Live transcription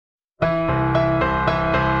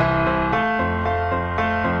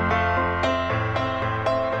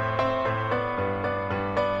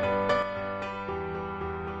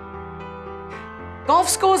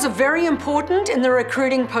Scores are very important in the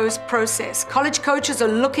recruiting process. College coaches are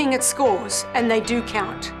looking at scores and they do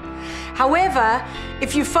count. However,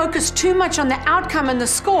 if you focus too much on the outcome and the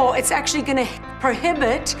score, it's actually going to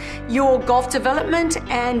prohibit your golf development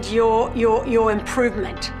and your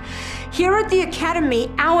improvement. Here at the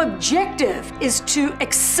Academy, our objective is to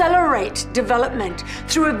accelerate development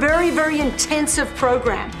through a very, very intensive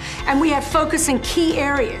program. And we have focus in key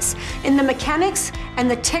areas. In the mechanics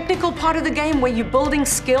and the technical part of the game where you're building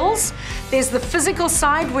skills, there's the physical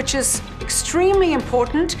side, which is extremely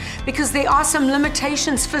important because there are some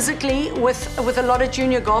limitations physically with a lot of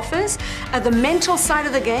junior golfers. The mental side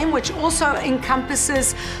of the game, which also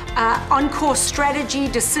encompasses on-course strategy,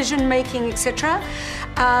 decision-making, etc.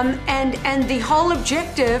 And the whole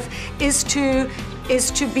objective is to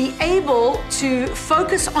be able to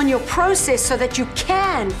focus on your process so that you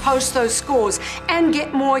can post those scores and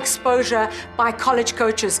get more exposure by college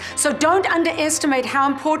coaches. So don't underestimate how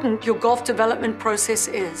important your golf development process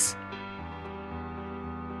is.